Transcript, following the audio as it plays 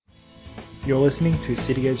You're listening to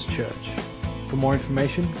City Edge Church. For more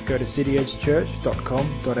information, go to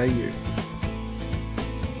cityedgechurch.com.au.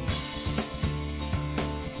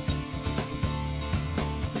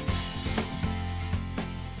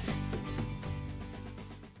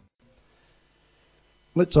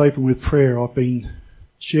 Let's open with prayer. I've been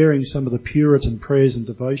sharing some of the Puritan prayers and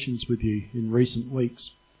devotions with you in recent weeks,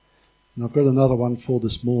 and I've got another one for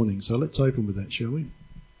this morning, so let's open with that, shall we?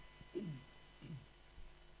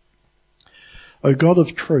 O God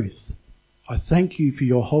of truth, I thank you for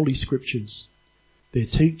your holy scriptures, their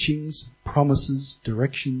teachings, promises,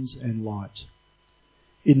 directions and light.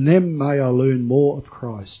 In them may I learn more of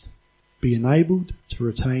Christ, be enabled to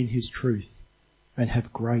retain his truth, and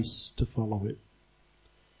have grace to follow it.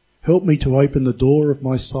 Help me to open the door of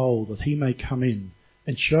my soul that he may come in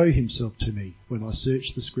and show himself to me when I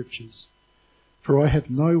search the scriptures. For I have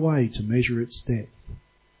no way to measure its depth,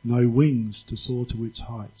 no wings to soar to its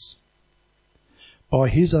heights. By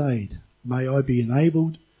his aid may I be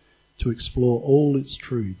enabled to explore all its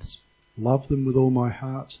truths, love them with all my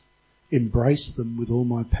heart, embrace them with all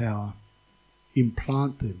my power,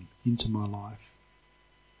 implant them into my life.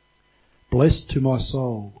 Bless to my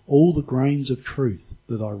soul all the grains of truth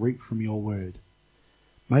that I reap from your word.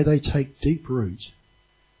 May they take deep root,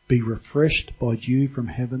 be refreshed by dew from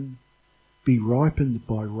heaven, be ripened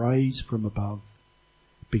by rays from above,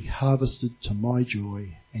 be harvested to my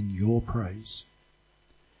joy and your praise.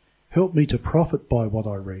 Help me to profit by what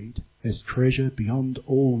I read as treasure beyond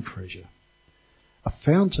all treasure, a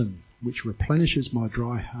fountain which replenishes my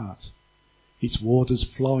dry heart, its waters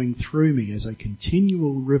flowing through me as a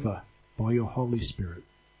continual river by your Holy Spirit.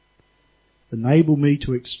 Enable me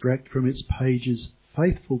to extract from its pages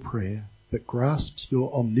faithful prayer that grasps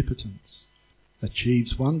your omnipotence,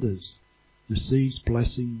 achieves wonders, receives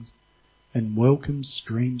blessings, and welcomes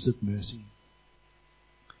streams of mercy.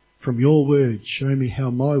 From your word, show me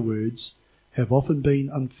how my words have often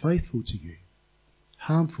been unfaithful to you,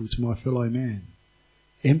 harmful to my fellow man,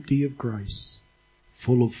 empty of grace,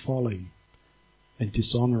 full of folly, and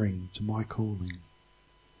dishonouring to my calling.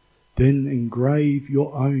 Then engrave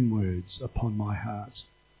your own words upon my heart,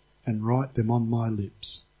 and write them on my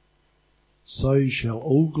lips. So shall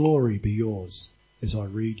all glory be yours as I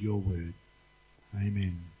read your word.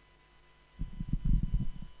 Amen.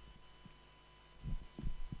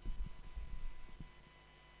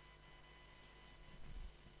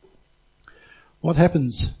 What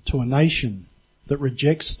happens to a nation that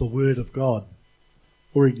rejects the word of God,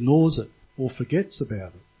 or ignores it, or forgets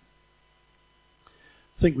about it?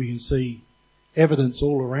 I think we can see evidence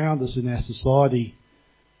all around us in our society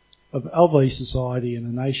of a society and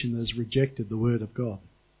a nation that has rejected the word of God.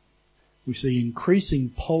 We see increasing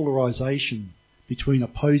polarisation between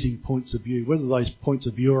opposing points of view, whether those points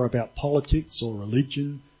of view are about politics or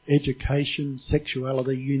religion, education,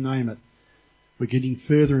 sexuality, you name it. We're getting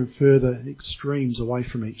further and further extremes away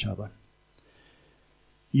from each other.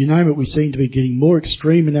 You name it, we seem to be getting more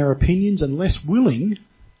extreme in our opinions and less willing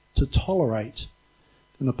to tolerate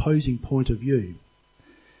an opposing point of view.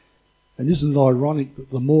 And isn't it ironic that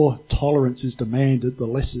the more tolerance is demanded, the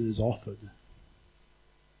less it is offered?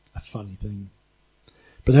 A funny thing.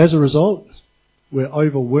 But as a result, we're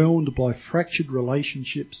overwhelmed by fractured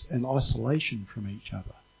relationships and isolation from each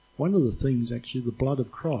other. One of the things, actually, the blood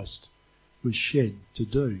of Christ was shed to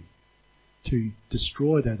do, to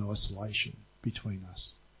destroy that isolation between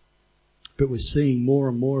us. But we're seeing more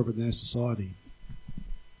and more of it in our society.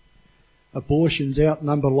 Abortions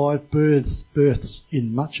outnumber live births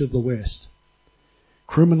in much of the West.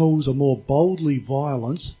 Criminals are more boldly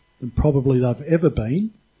violent than probably they've ever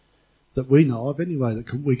been, that we know of anyway,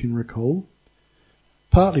 that we can recall,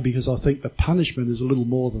 partly because I think the punishment is a little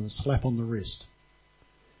more than a slap on the wrist.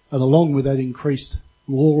 And along with that increased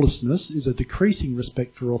lawlessness is a decreasing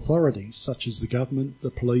respect for authorities such as the government, the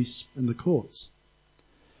police and the courts.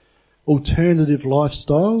 Alternative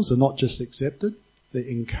lifestyles are not just accepted, they're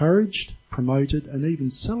encouraged, promoted and even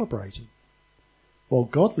celebrated, while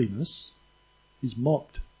godliness is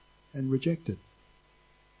mocked and rejected.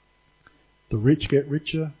 The rich get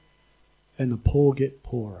richer and the poor get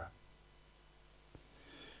poorer.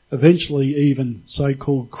 Eventually even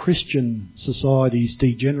so-called Christian societies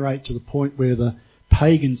degenerate to the point where the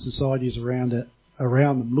pagan societies around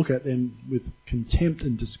them look at them with contempt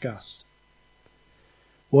and disgust.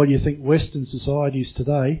 Why do you think Western societies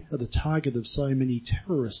today are the target of so many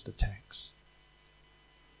terrorist attacks?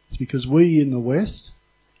 It's because we in the West,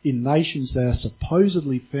 in nations that are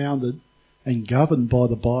supposedly founded and governed by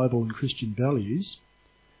the Bible and Christian values,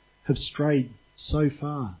 have strayed so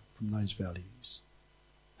far from those values,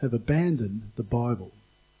 have abandoned the Bible.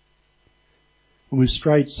 And we've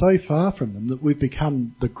strayed so far from them that we've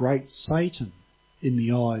become the great Satan in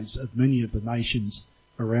the eyes of many of the nations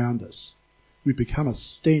around us. We've become a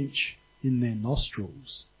stench in their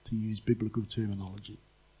nostrils, to use biblical terminology.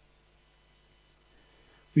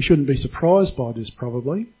 We shouldn't be surprised by this,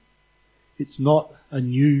 probably. It's not a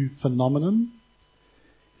new phenomenon.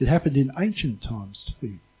 It happened in ancient times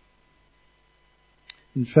too.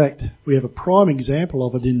 In fact, we have a prime example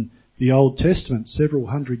of it in the Old Testament several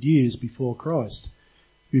hundred years before Christ.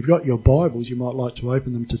 If you've got your Bibles, you might like to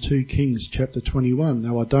open them to 2 Kings chapter 21.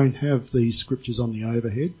 Now, I don't have these scriptures on the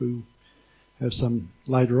overhead. We'll have some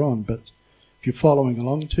later on, but if you're following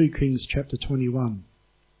along, 2 Kings chapter 21.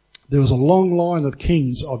 There was a long line of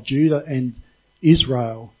kings of Judah and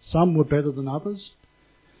Israel. Some were better than others,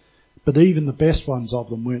 but even the best ones of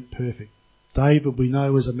them weren't perfect. David we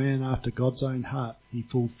know was a man after God's own heart. He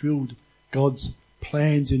fulfilled God's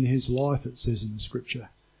plans in his life, it says in the scripture.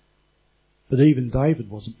 But even David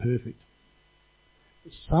wasn't perfect.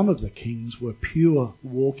 Some of the kings were pure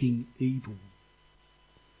walking evil.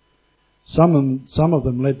 Some of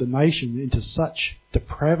them led the nation into such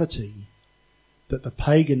depravity that the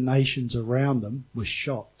pagan nations around them were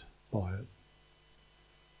shocked by it.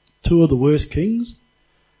 2 of the worst kings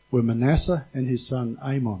were Manasseh and his son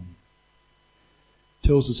Amon. It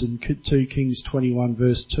tells us in 2 Kings 21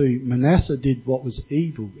 verse 2, Manasseh did what was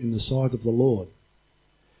evil in the sight of the Lord.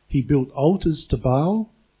 He built altars to Baal,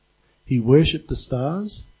 he worshipped the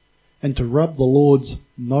stars, and to rub the Lord's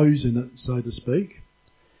nose in it, so to speak,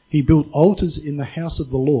 he built altars in the house of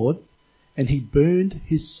the Lord, and he burned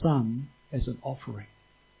his son as an offering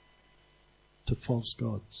to false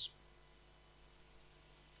gods.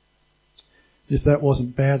 If that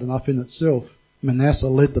wasn't bad enough in itself, Manasseh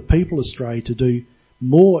led the people astray to do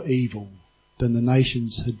more evil than the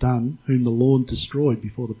nations had done, whom the Lord destroyed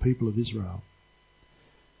before the people of Israel.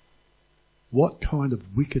 What kind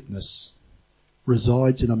of wickedness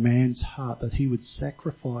resides in a man's heart that he would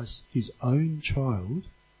sacrifice his own child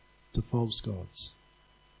to false gods?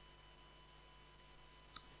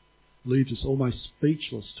 Leaves us almost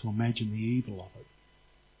speechless to imagine the evil of it.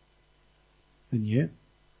 And yet,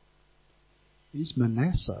 is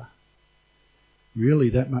Manasseh really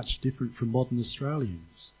that much different from modern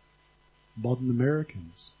Australians, modern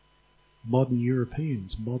Americans, modern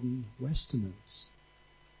Europeans, modern Westerners?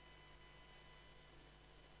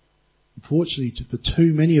 Unfortunately, for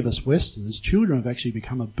too many of us Westerners, children have actually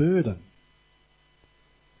become a burden.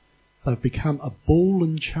 They've become a ball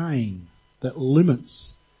and chain that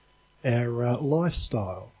limits our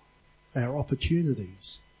lifestyle, our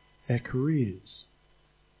opportunities, our careers.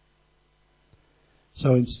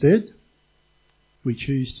 So instead, we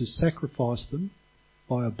choose to sacrifice them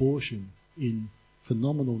by abortion in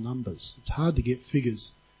phenomenal numbers. It's hard to get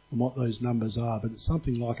figures on what those numbers are, but it's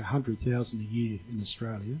something like 100,000 a year in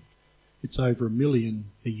Australia. It's over 1 million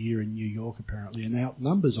a year in New York, apparently, and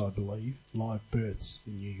outnumbers, I believe, live births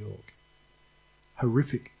in New York.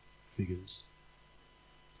 Horrific figures.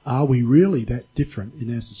 Are we really that different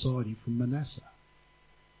in our society from Manasseh?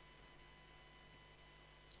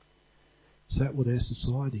 Is that what our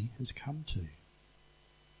society has come to?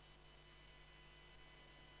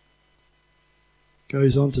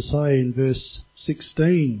 Goes on to say in verse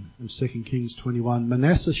 16 of 2 Kings 21,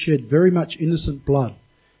 Manasseh shed very much innocent blood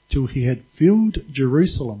till he had filled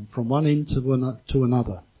Jerusalem from one end to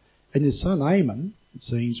another. And his son Amon, it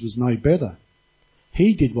seems, was no better.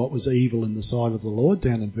 He did what was evil in the sight of the Lord,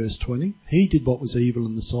 down in verse 20. He did what was evil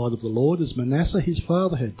in the sight of the Lord, as Manasseh his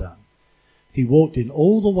father had done. He walked in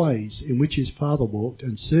all the ways in which his father walked,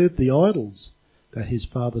 and served the idols that his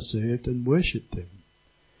father served, and worshipped them.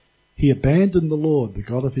 He abandoned the Lord, the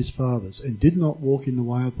God of his fathers, and did not walk in the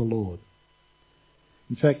way of the Lord.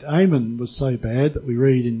 In fact, Amon was so bad that we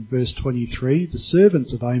read in verse 23, the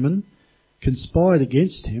servants of Amon conspired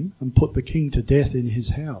against him and put the king to death in his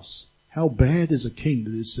house. How bad is a king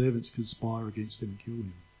that his servants conspire against him and kill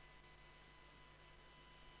him?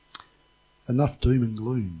 Enough doom and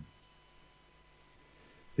gloom.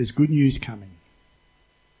 There's good news coming.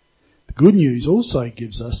 The good news also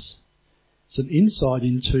gives us some insight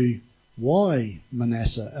into why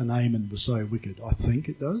Manasseh and Amon were so wicked. I think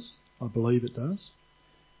it does. I believe it does.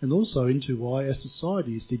 And also into why our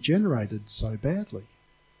society has degenerated so badly.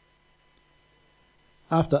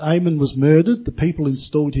 After Amon was murdered, the people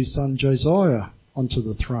installed his son Josiah onto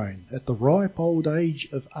the throne at the ripe old age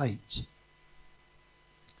of 8.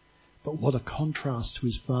 But what a contrast to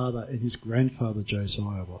his father and his grandfather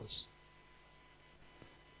Josiah was.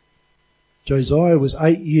 Josiah was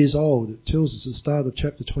 8 years old. It tells us at the start of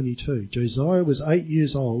chapter 22. Josiah was 8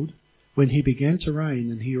 years old when he began to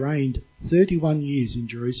reign, and he reigned 31 years in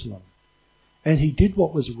Jerusalem. And he did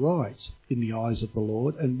what was right in the eyes of the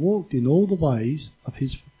Lord, and walked in all the ways of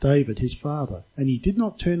David his father. And he did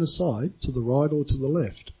not turn aside to the right or to the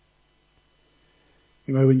left.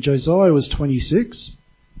 You know, when Josiah was 26,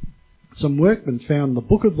 some workmen found the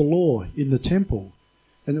book of the law in the temple,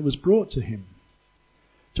 and it was brought to him.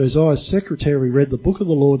 Josiah's secretary read the book of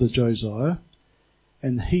the law to Josiah,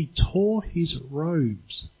 and he tore his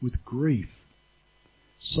robes with grief.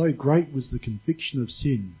 So great was the conviction of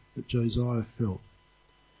sin that Josiah felt.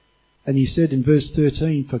 And he said in verse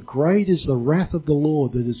 13, "For great is the wrath of the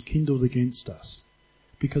Lord that is kindled against us,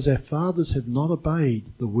 because our fathers have not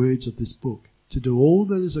obeyed the words of this book, to do all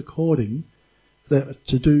that is according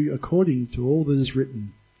to all that is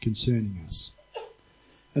written concerning us."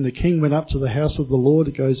 And the king went up to the house of the Lord,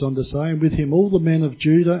 it goes on to say, and with him all the men of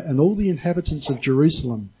Judah and all the inhabitants of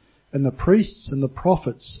Jerusalem, and the priests and the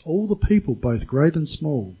prophets, all the people, both great and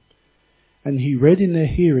small. And he read in their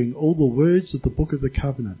hearing all the words of the book of the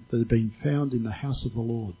covenant that had been found in the house of the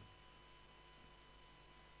Lord.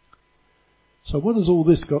 So what has all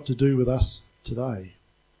this got to do with us today?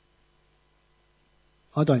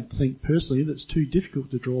 I don't think personally that it's too difficult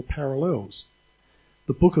to draw parallels.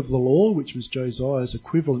 The book of the law, which was Josiah's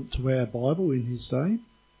equivalent to our Bible in his day,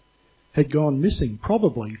 had gone missing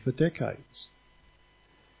probably for decades.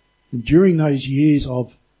 And during those years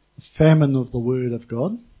of famine of the word of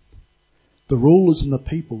God, the rulers and the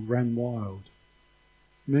people ran wild.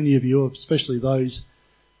 Many of you, especially those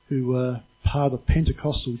who were part of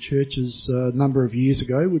Pentecostal churches a number of years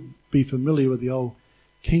ago, would be familiar with the old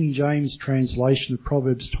King James translation of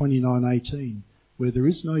Proverbs 29:18, where there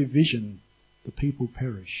is no vision, the people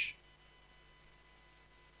perish.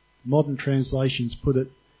 Modern translations put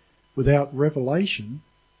it, without revelation,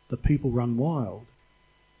 the people run wild.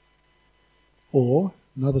 Or,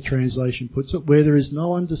 another translation puts it, where there is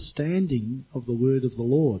no understanding of the word of the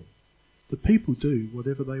Lord, the people do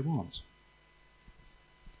whatever they want.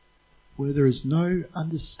 Where there is no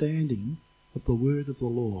understanding of the word of the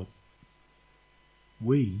Lord,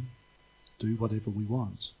 we do whatever we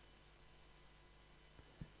want.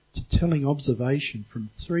 It's a telling observation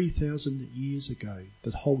from 3,000 years ago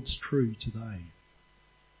that holds true today.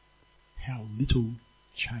 How little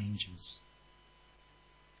changes.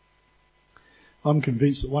 I'm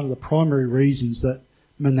convinced that one of the primary reasons that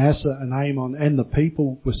Manasseh and Amon and the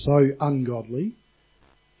people were so ungodly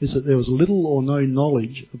is that there was little or no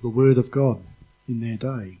knowledge of the Word of God in their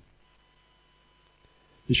day.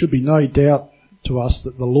 There should be no doubt to us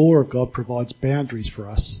that the law of God provides boundaries for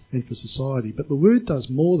us and for society, but the Word does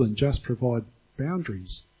more than just provide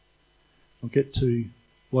boundaries. I'll get to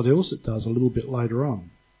what else it does a little bit later on.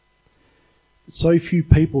 So few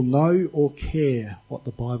people know or care what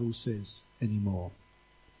the Bible says anymore.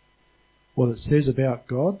 What it says about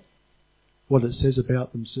God, what it says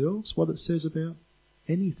about themselves, what it says about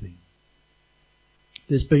anything.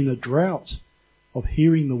 There's been a drought of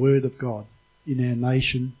hearing the word of God in our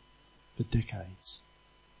nation for decades.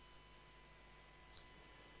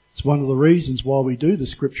 It's one of the reasons why we do the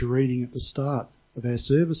scripture reading at the start of our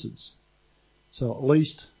services. So at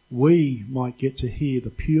least we might get to hear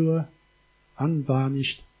the pure,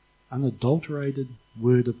 unvarnished, unadulterated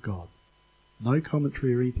word of God. No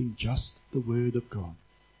commentary or anything, just the word of God,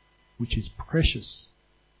 which is precious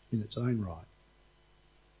in its own right.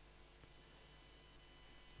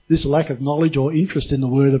 This lack of knowledge or interest in the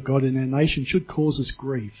word of God in our nation should cause us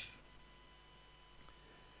grief.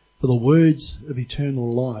 For the words of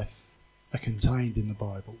eternal life are contained in the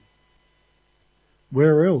Bible.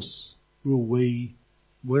 Where else will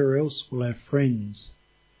our friends,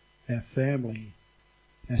 our family,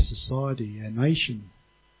 our society, our nation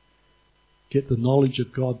get the knowledge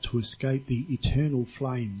of God to escape the eternal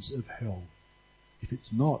flames of hell if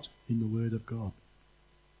it's not in the Word of God?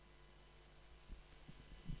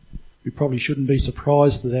 We probably shouldn't be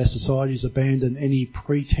surprised that our societies abandon any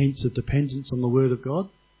pretense of dependence on the Word of God.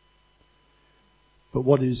 But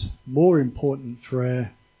what is more important for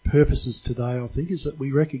our purposes today, I think, is that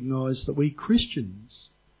we recognise that we Christians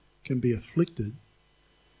can be afflicted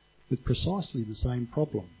with precisely the same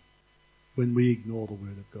problem when we ignore the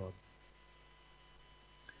Word of God.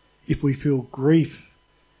 If we feel grief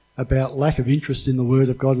about lack of interest in the Word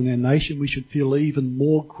of God in our nation, we should feel even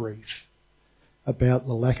more grief about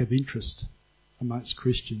the lack of interest amongst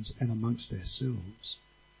Christians and amongst ourselves,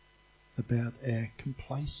 about our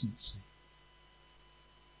complacency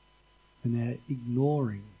and our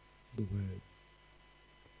ignoring the Word.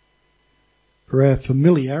 For our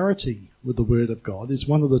familiarity with the Word of God is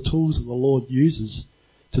one of the tools that the Lord uses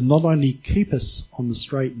to not only keep us on the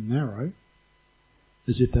straight and narrow,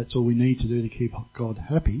 as if that's all we need to do to keep God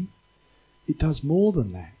happy. It does more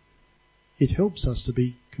than that. It helps us to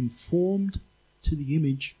be conformed to the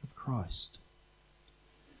image of Christ.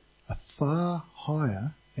 A far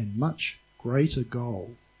higher and much greater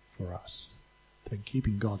goal for us than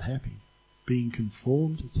keeping God happy, being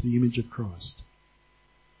conformed to the image of Christ.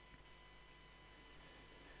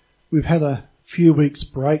 We've had a few weeks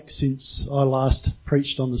break since I last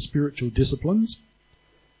preached on the spiritual disciplines,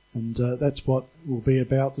 and that's what we'll be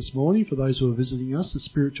about this morning for those who are visiting us, the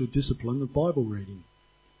spiritual discipline of Bible reading.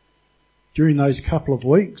 During those couple of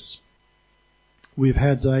weeks, we've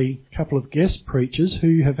had a couple of guest preachers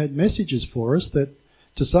who have had messages for us that,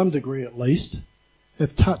 to some degree at least,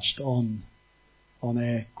 have touched on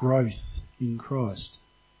our growth in Christ.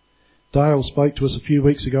 Dale spoke to us a few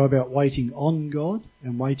weeks ago about waiting on God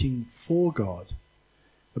and waiting for God,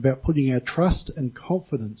 about putting our trust and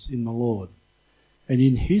confidence in the Lord and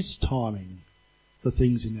in His timing for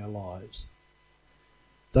things in our lives.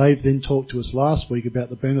 Dave then talked to us last week about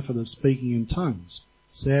the benefit of speaking in tongues.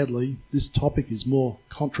 Sadly, this topic is more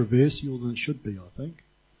controversial than it should be, I think.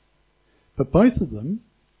 But both of them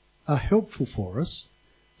are helpful for us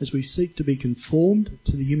as we seek to be conformed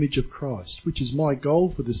to the image of Christ, which is my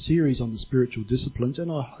goal for the series on the spiritual disciplines, and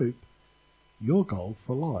I hope your goal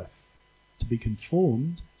for life, to be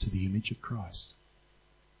conformed to the image of Christ.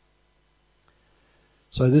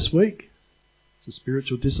 So this week, it's a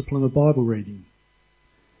spiritual discipline of Bible reading.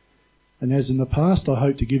 And as in the past, I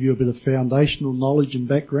hope to give you a bit of foundational knowledge and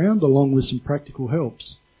background along with some practical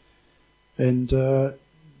helps. And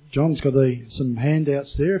John's got some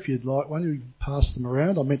handouts there if you'd like one. You pass them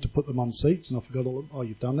around. I meant to put them on seats and I forgot all of them. Oh,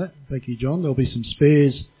 you've done that. Thank you, John. There'll be some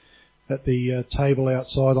spares at the table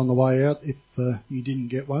outside on the way out if you didn't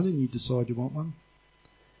get one and you decide you want one.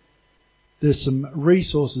 There's some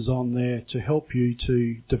resources on there to help you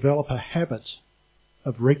to develop a habit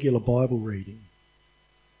of regular Bible reading.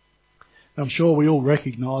 I'm sure we all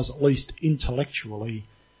recognise, at least intellectually,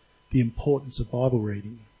 the importance of Bible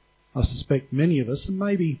reading. I suspect many of us, and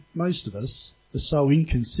maybe most of us, are so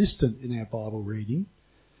inconsistent in our Bible reading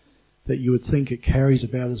that you would think it carries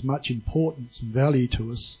about as much importance and value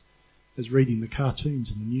to us as reading the cartoons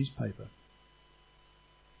in the newspaper.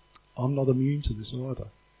 I'm not immune to this either.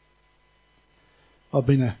 I've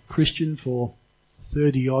been a Christian for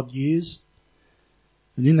 30 odd years,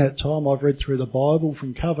 and in that time I've read through the Bible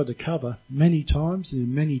from cover to cover many times and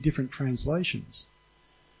in many different translations.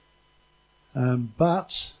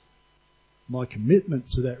 But my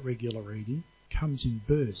commitment to that regular reading comes in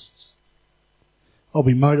bursts. I'll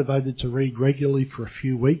be motivated to read regularly for a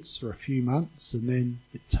few weeks or a few months, and then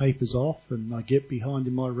it tapers off and I get behind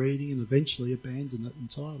in my reading and eventually abandon it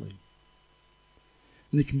entirely.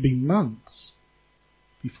 And it can be months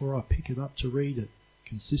before I pick it up to read it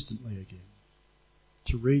consistently again,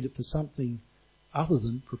 to read it for something other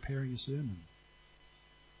than preparing a sermon.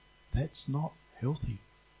 That's not healthy.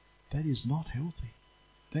 That is not healthy.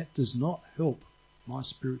 That does not help my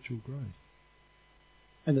spiritual growth.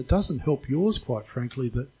 And it doesn't help yours, quite frankly,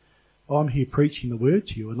 that I'm here preaching the word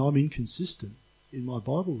to you and I'm inconsistent in my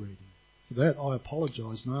Bible reading. For that, I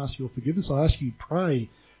apologise and ask your forgiveness. I ask you pray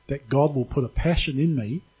that God will put a passion in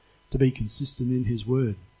me to be consistent in His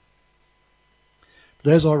word.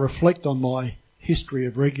 But as I reflect on my history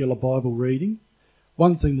of regular Bible reading,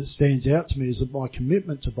 one thing that stands out to me is that my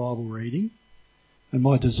commitment to Bible reading and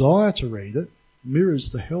my desire to read it mirrors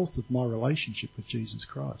the health of my relationship with Jesus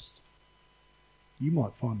Christ. You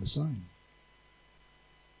might find the same.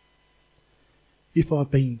 If I've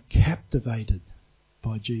been captivated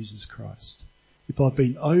by Jesus Christ, if I've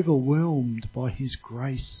been overwhelmed by His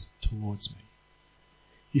grace towards me,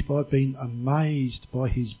 if I've been amazed by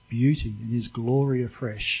His beauty and His glory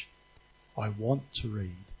afresh, I want to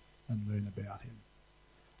read and learn about Him.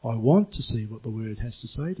 I want to see what the Word has to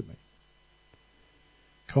say to me.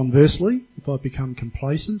 Conversely, if I become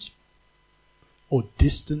complacent or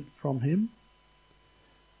distant from Him,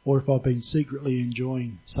 or if I've been secretly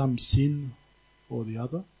enjoying some sin or the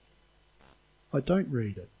other, I don't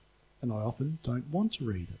read it, and I often don't want to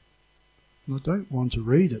read it. And I don't want to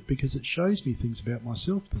read it because it shows me things about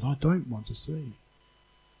myself that I don't want to see.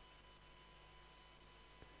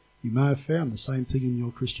 You may have found the same thing in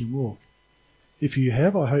your Christian walk. If you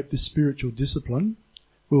have, I hope this spiritual discipline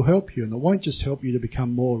will help you, and it won't just help you to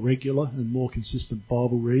become more regular and more consistent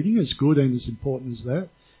Bible reading, as good and as important as that.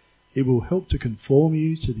 It will help to conform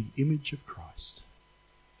you to the image of Christ,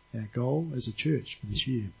 our goal as a church for this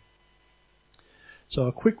year. So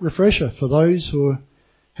a quick refresher for those who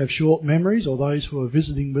have short memories or those who are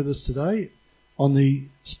visiting with us today on the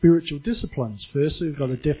spiritual disciplines. Firstly, we've got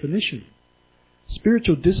a definition.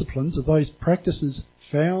 Spiritual disciplines are those practices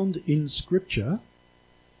found in Scripture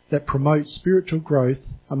that promotes spiritual growth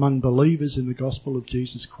among believers in the gospel of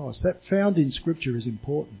Jesus Christ. That found in Scripture is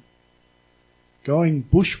important. Going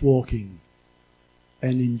bushwalking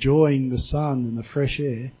and enjoying the sun and the fresh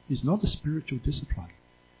air is not a spiritual discipline.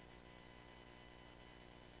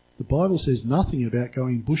 The Bible says nothing about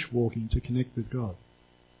going bushwalking to connect with God.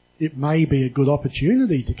 It may be a good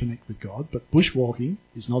opportunity to connect with God, but bushwalking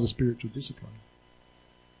is not a spiritual discipline.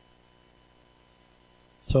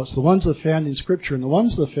 So it's the ones that are found in Scripture, and the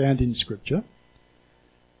ones that are found in Scripture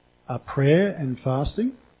are prayer and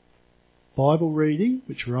fasting, Bible reading,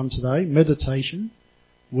 which we're on today, meditation,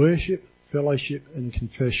 worship, fellowship and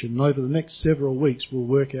confession. And over the next several weeks we'll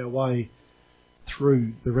work our way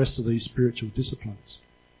through the rest of these spiritual disciplines.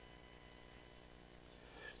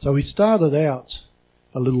 So we started out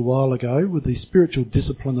a little while ago with the spiritual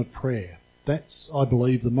discipline of prayer. That's, I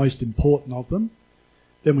believe, the most important of them.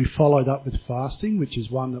 Then we followed up with fasting, which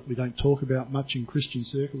is one that we don't talk about much in Christian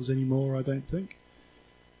circles anymore, I don't think,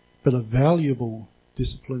 but a valuable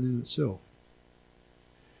discipline in itself.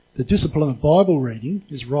 The discipline of Bible reading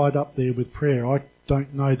is right up there with prayer. I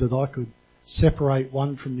don't know that I could separate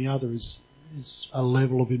one from the other as a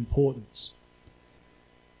level of importance.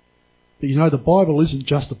 But you know, the Bible isn't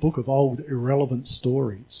just a book of old irrelevant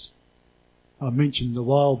stories. I mentioned a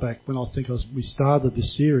while back when we started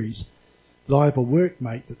this series that I have a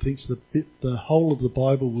workmate that thinks the whole of the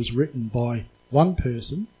Bible was written by one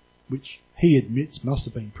person, which he admits must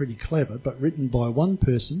have been pretty clever, but written by one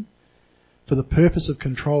person for the purpose of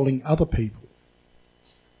controlling other people.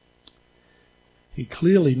 He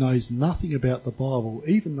clearly knows nothing about the Bible,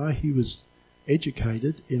 even though he was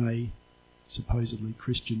educated in a supposedly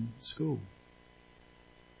Christian school.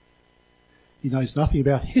 He knows nothing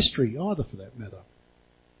about history either, for that matter.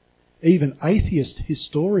 Even atheist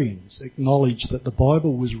historians acknowledge that the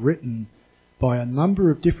Bible was written by a number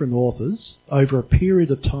of different authors over a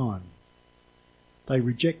period of time. They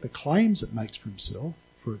reject the claims it makes for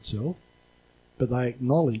itself, but they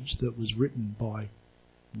acknowledge that it was written by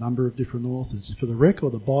a number of different authors. For the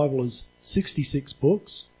record, the Bible is 66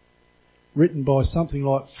 books, written by something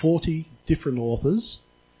like 40 different authors,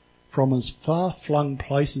 from as far-flung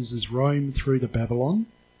places as Rome through to Babylon,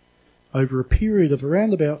 over a period of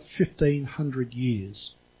around about 1,500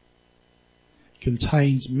 years. It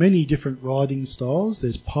contains many different writing styles.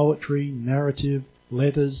 There's poetry, narrative,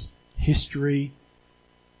 letters, history,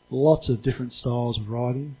 lots of different styles of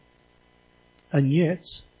writing. And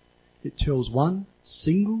yet, it tells one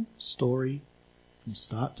single story from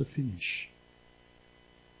start to finish.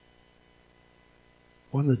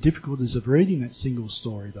 One of the difficulties of reading that single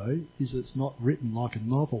story, though, is it's not written like a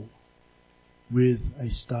novel with a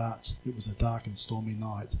start, it was a dark and stormy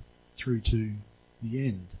night, through to the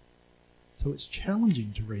end. So it's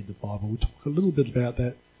challenging to read the Bible. We'll talk a little bit about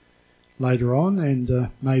that later on, and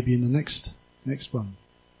maybe in the next one.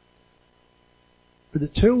 But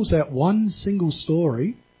it tells that one single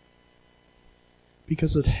story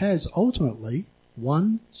because it has ultimately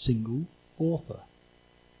one single author,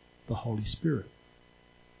 the Holy Spirit.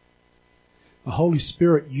 The Holy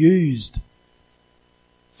Spirit used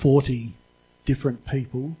 40 different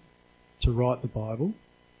people to write the Bible,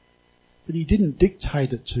 but he didn't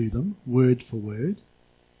dictate it to them word for word.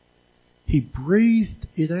 He breathed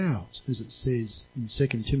it out, as it says in 2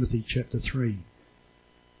 Timothy chapter 3.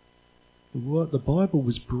 The Bible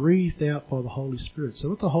was breathed out by the Holy Spirit. So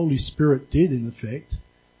what the Holy Spirit did, in effect,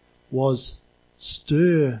 was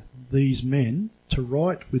stir these men to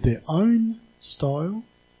write with their own style,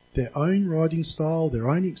 their own writing style, their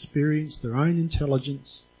own experience, their own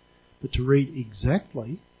intelligence, but to read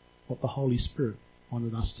exactly what the Holy Spirit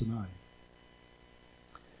wanted us to know.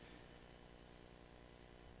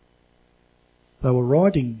 They were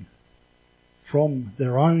writing from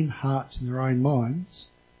their own hearts and their own minds,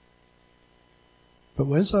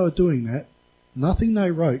 but as they were doing that, nothing they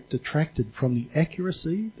wrote detracted from the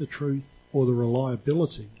accuracy, the truth, or the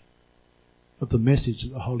reliability of the message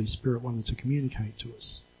that the Holy Spirit wanted to communicate to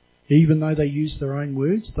us. Even though they used their own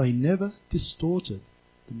words, they never distorted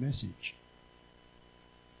the message.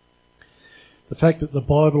 The fact that the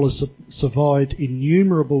Bible has survived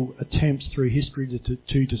innumerable attempts through history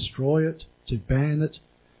to destroy it, to ban it,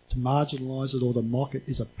 to marginalise it, or to mock it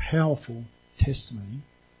is a powerful testimony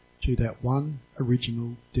to that one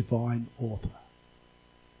original divine author.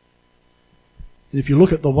 And if you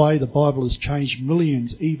look at the way the Bible has changed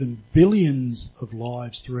millions, even billions of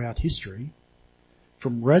lives throughout history,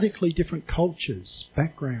 from radically different cultures,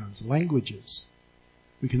 backgrounds, languages,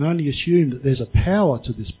 we can only assume that there's a power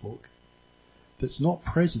to this book that's not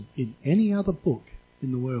present in any other book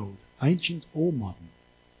in the world, ancient or modern.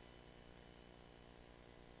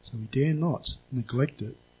 So we dare not neglect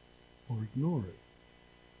it or ignore it.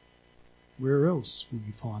 Where else will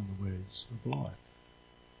you find the words of life?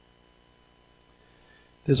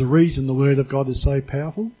 There's a reason the Word of God is so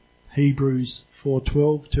powerful. Hebrews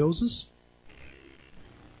 4:12 tells us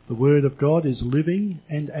the Word of God is living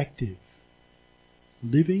and active.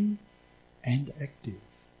 Living and active.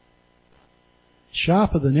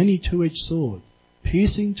 Sharper than any two-edged sword,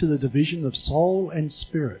 piercing to the division of soul and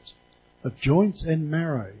spirit, of joints and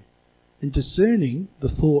marrow, and discerning the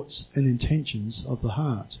thoughts and intentions of the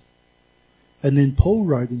heart. And then Paul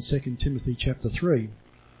wrote in 2 Timothy chapter 3,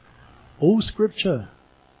 all scripture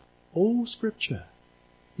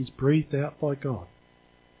is breathed out by God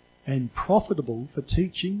and profitable for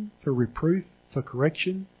teaching, for reproof, for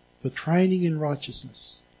correction, for training in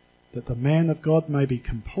righteousness, that the man of God may be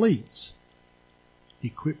complete,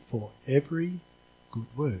 equipped for every good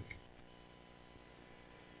work.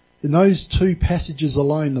 In those two passages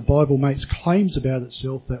alone, the Bible makes claims about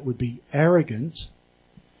itself that would be arrogant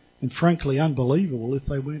and frankly unbelievable if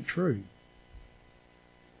they weren't true.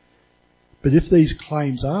 But if these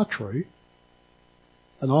claims are true,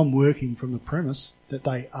 and I'm working from the premise that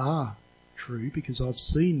they are true because I've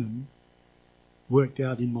seen them worked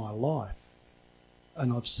out in my life,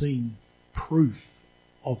 and I've seen proof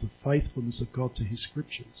of the faithfulness of God to His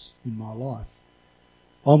scriptures in my life,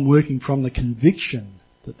 I'm working from the conviction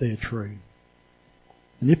that they're true.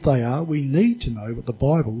 And if they are, we need to know what the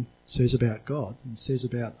Bible says about God and says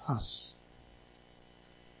about us.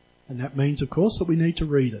 And that means, of course, that we need to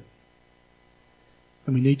read it.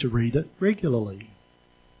 And we need to read it regularly.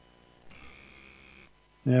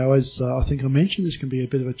 Now, as I think I mentioned, this can be a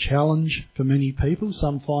bit of a challenge for many people.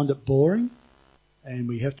 Some find it boring. And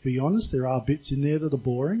we have to be honest, there are bits in there that are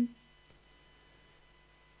boring.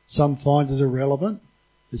 Some find it irrelevant.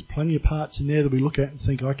 There's plenty of parts in there that we look at and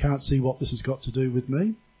think, I can't see what this has got to do with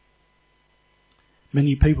me.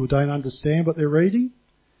 Many people don't understand what they're reading.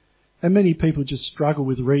 And many people just struggle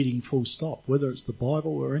with reading full stop, whether it's the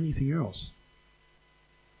Bible or anything else.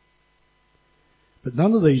 But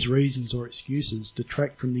none of these reasons or excuses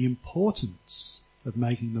detract from the importance of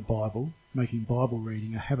making Bible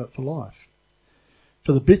reading a habit for life.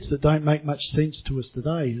 For the bits that don't make much sense to us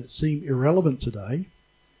today, that seem irrelevant today,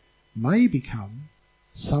 may become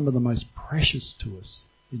some of the most precious to us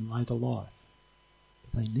in later life.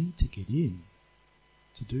 But they need to get in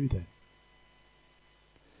to do that.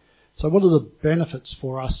 So what are the benefits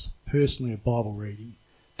for us personally of Bible reading?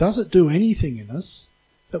 Does it do anything in us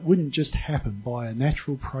that wouldn't just happen by a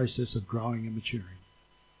natural process of growing and maturing?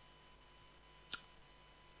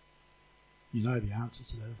 You know the answer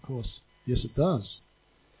to that, of course. Yes, it does.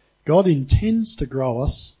 God intends to grow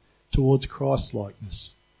us towards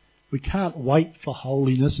Christ-likeness. We can't wait for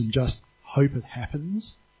holiness and just hope it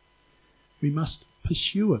happens. We must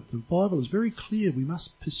pursue it. The Bible is very clear. We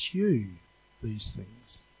must pursue these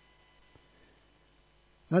things.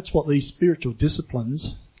 That's what these spiritual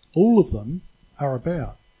disciplines, all of them, are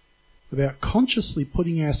about consciously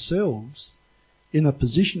putting ourselves in a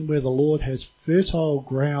position where the Lord has fertile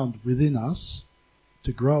ground within us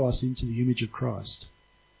to grow us into the image of Christ.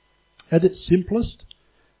 At its simplest,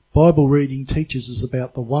 Bible reading teaches us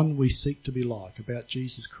about the one we seek to be like, about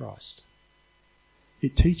Jesus Christ.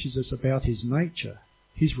 It teaches us about His nature,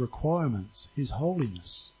 His requirements, His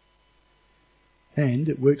holiness. And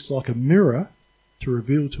it works like a mirror to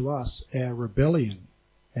reveal to us our rebellion,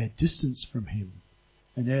 our distance from Him,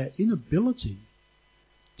 and our inability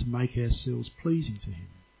to make ourselves pleasing to Him.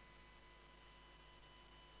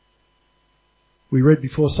 We read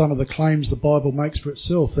before some of the claims the Bible makes for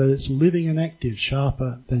itself, that it's living and active,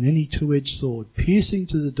 sharper than any two-edged sword, piercing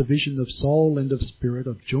to the division of soul and of spirit,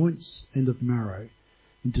 of joints and of marrow,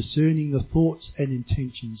 and discerning the thoughts and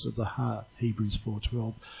intentions of the heart, Hebrews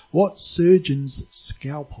 4:12. What surgeon's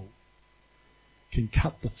scalpel can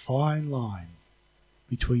cut the fine line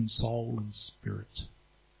between soul and spirit,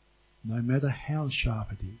 no matter how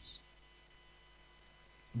sharp it is?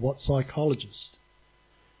 What psychologist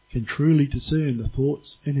can truly discern the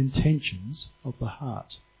thoughts and intentions of the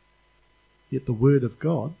heart? Yet the Word of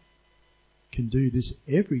God can do this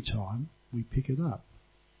every time we pick it up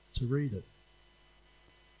to read it.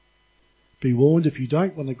 Be warned, if you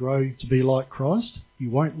don't want to grow to be like Christ, you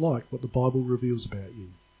won't like what the Bible reveals about you.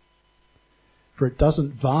 For it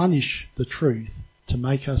doesn't varnish the truth to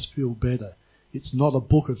make us feel better. It's not a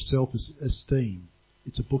book of self-esteem.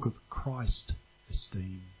 It's a book of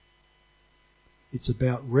Christ-esteem. It's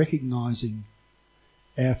about recognizing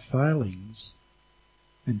our failings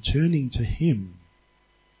and turning to Him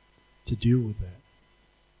to deal with that.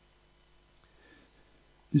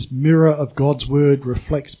 This mirror of God's Word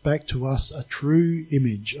reflects back to us a true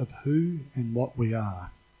image of who and what we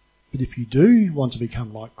are. But if you do want to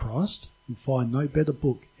become like Christ, you'll find no better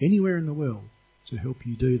book anywhere in the world to help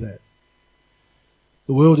you do that.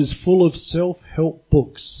 The world is full of self-help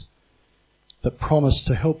books that promise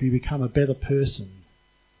to help you become a better person,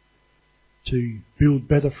 to build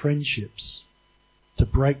better friendships, to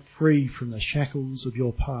break free from the shackles of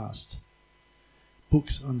your past.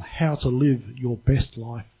 Books on how to live your best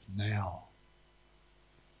life now.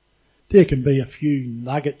 There can be a few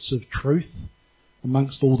nuggets of truth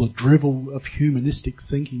amongst all the drivel of humanistic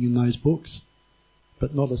thinking in those books,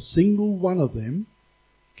 but not a single one of them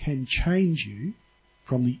can change you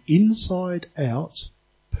from the inside out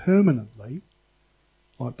permanently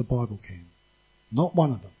like the Bible can. Not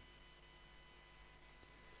one of them.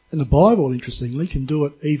 And the Bible, interestingly, can do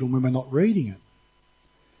it even when we're not reading it.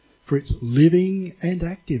 For it's living and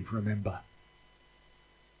active, remember.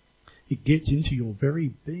 It gets into your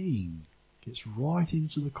very being, gets right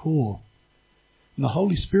into the core. And the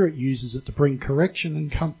Holy Spirit uses it to bring correction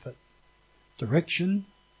and comfort, direction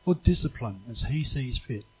or discipline as He sees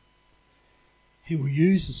fit. He will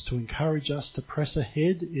use this to encourage us to press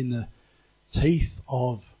ahead in the teeth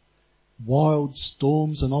of wild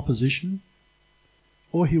storms and opposition,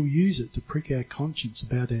 or He'll use it to prick our conscience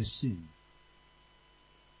about our sin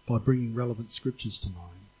by bringing relevant scriptures to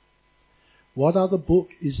mind. What other book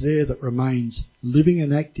is there that remains living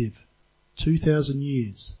and active 2,000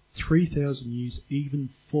 years, 3,000 years, even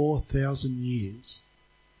 4,000 years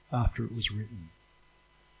after it was written?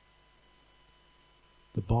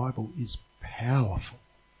 The Bible is powerful.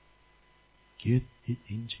 Get it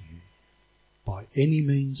into you by any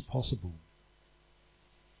means possible.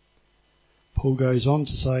 Paul goes on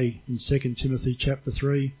to say in 2 Timothy chapter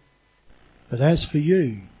 3, "But as for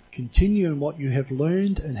you, continue in what you have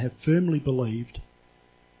learned and have firmly believed,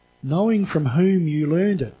 knowing from whom you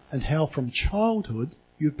learned it, and how from childhood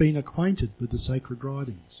you've been acquainted with the sacred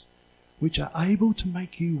writings, which are able to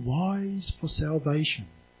make you wise for salvation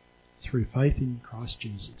through faith in Christ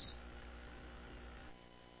Jesus."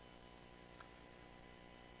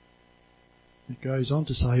 It goes on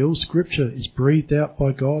to say, "All Scripture is breathed out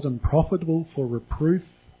by God and profitable for reproof,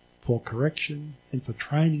 for correction, and for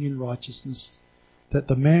training in righteousness, that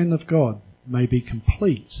the man of God may be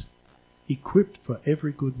complete, equipped for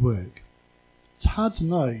every good work." It's hard to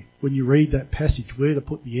know when you read that passage where to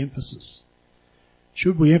put the emphasis.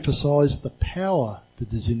 Should we emphasise the power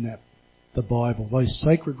that is in the Bible, those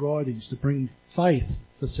sacred writings to bring faith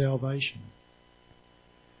for salvation?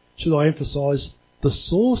 Should I emphasise the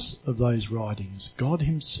source of those writings, God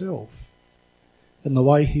Himself, and the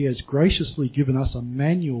way He has graciously given us a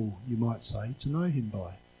manual, you might say, to know Him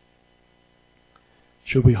by?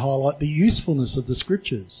 Should we highlight the usefulness of the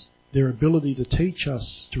Scriptures, their ability to teach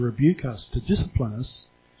us, to rebuke us, to discipline us,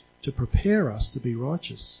 to prepare us to be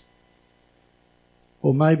righteous?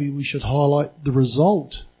 Or maybe we should highlight the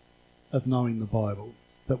result of knowing the Bible,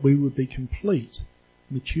 that we would be complete,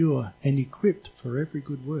 mature, and equipped for every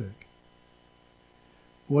good work.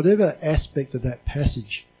 Whatever aspect of that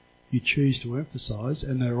passage you choose to emphasise,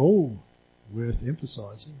 and they're all worth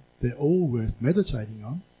emphasising, they're all worth meditating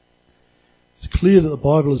on, it's clear that the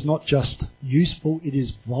Bible is not just useful, it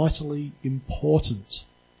is vitally important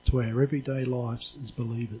to our everyday lives as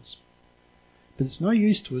believers. But it's no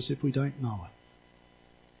use to us if we don't know it.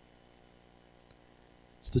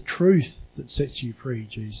 It's the truth that sets you free,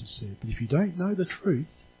 Jesus said. But if you don't know the truth,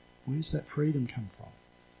 where's that freedom come from?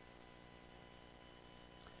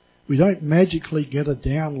 We don't magically get a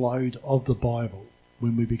download of the Bible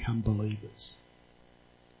when we become believers.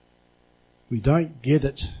 We don't get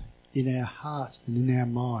it in our heart and in our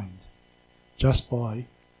mind just by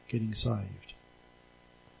getting saved.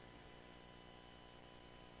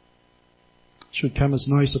 It should come as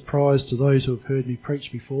no surprise to those who have heard me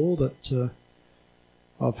preach before that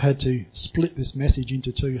I've had to split this message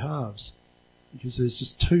into two halves, because there's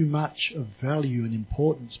just too much of value and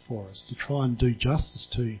importance for us to try and do justice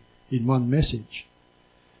to in one message.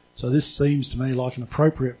 So this seems to me like an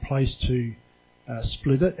appropriate place to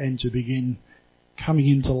split it and to begin coming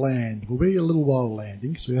into land. We'll be a little while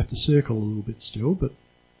landing, so we have to circle a little bit still, but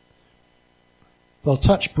I'll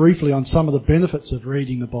touch briefly on some of the benefits of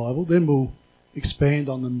reading the Bible, then we'll expand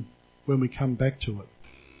on them when we come back to it.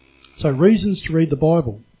 So, reasons to read the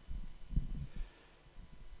Bible.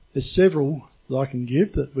 There's several that I can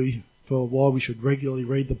give for why we should regularly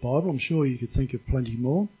read the Bible. I'm sure you could think of plenty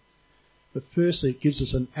more. But firstly, it gives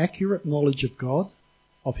us an accurate knowledge of God,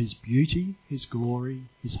 of His beauty, His glory,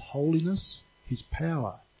 His holiness, His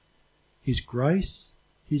power, His grace,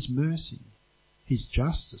 His mercy, His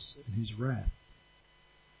justice, and His wrath.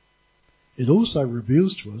 It also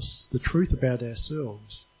reveals to us the truth about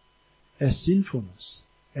ourselves, our sinfulness,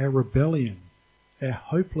 our rebellion, our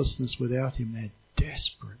hopelessness without him, our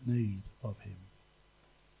desperate need of him.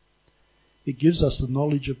 It gives us the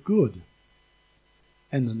knowledge of good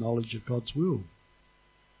and the knowledge of God's will.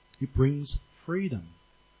 It brings freedom.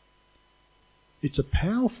 It's a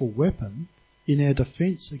powerful weapon in our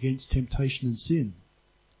defence against temptation and sin.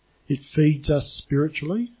 It feeds us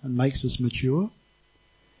spiritually and makes us mature.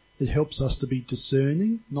 It helps us to be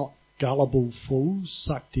discerning, not gullible fools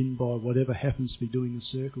sucked in by whatever happens to be doing the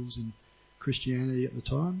circles in Christianity at the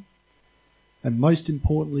time. And most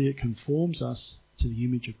importantly, it conforms us to the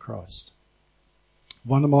image of Christ.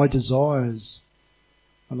 One of my desires,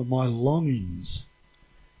 one of my longings,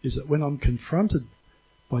 is that when I'm confronted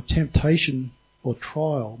by temptation or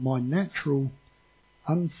trial, my natural,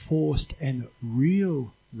 unforced and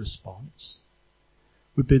real response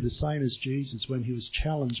would be the same as Jesus when he was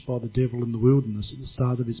challenged by the devil in the wilderness at the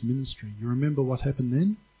start of his ministry. You remember what happened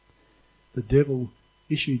then? The devil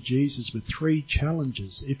issued Jesus with 3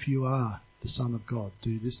 challenges. If you are the Son of God,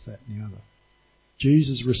 do this, that and the other.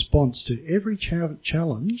 Jesus' response to every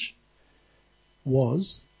challenge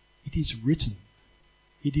was, "It is written.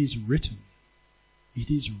 It is written.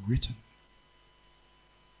 It is written."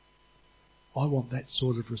 I want that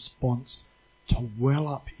sort of response to well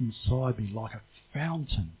up inside me like a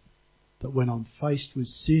fountain, that when I'm faced with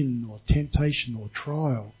sin or temptation or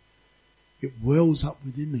trial, it wells up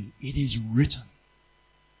within me. It is written.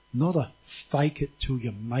 Not a fake it till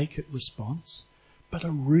you make it response, but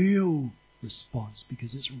a real response,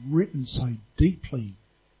 because it's written so deeply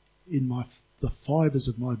in the fibres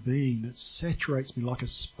of my being that saturates me like a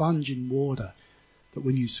sponge in water, that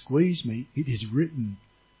when you squeeze me, "It is written"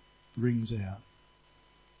 rings out.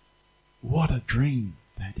 What a dream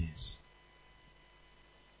that is.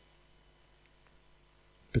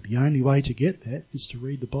 But the only way to get that is to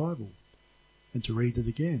read the Bible, and to read it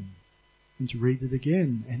again, and to read it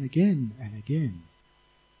again and again and again.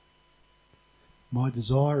 My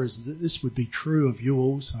desire is that this would be true of you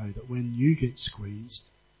also, that when you get squeezed,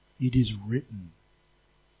 "It is written"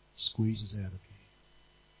 squeezes out of you.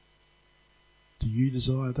 Do you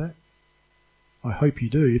desire that? I hope you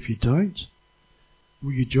do. If you don't,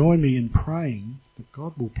 will you join me in praying that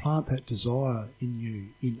God will plant that desire in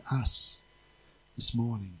you, in us, this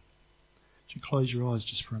morning? Would you close your eyes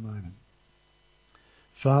just for a moment?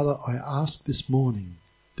 Father, I ask this morning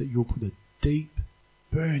that you'll put a deep,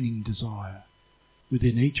 burning desire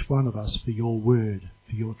within each one of us for your word,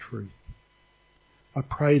 for your truth. I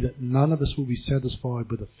pray that none of us will be satisfied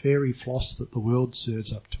with the fairy floss that the world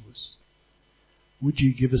serves up to us. Would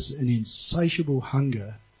you give us an insatiable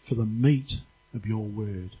hunger for the meat of your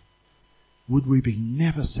word? Would we be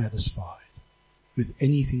never satisfied with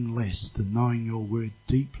anything less than knowing your word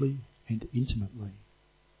deeply and intimately?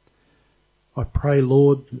 I pray,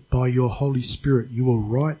 Lord, that by your Holy Spirit you will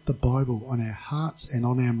write the Bible on our hearts and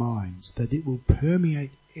on our minds, that it will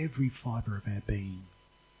permeate every fibre of our being.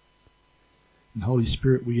 And Holy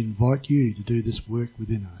Spirit, we invite you to do this work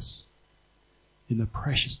within us. In the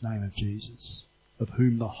precious name of Jesus, of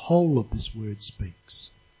whom the whole of this word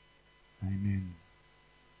speaks. Amen.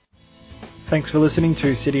 Thanks for listening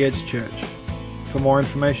to City Edge Church. For more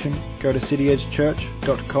information, go to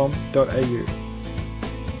cityedgechurch.com.au.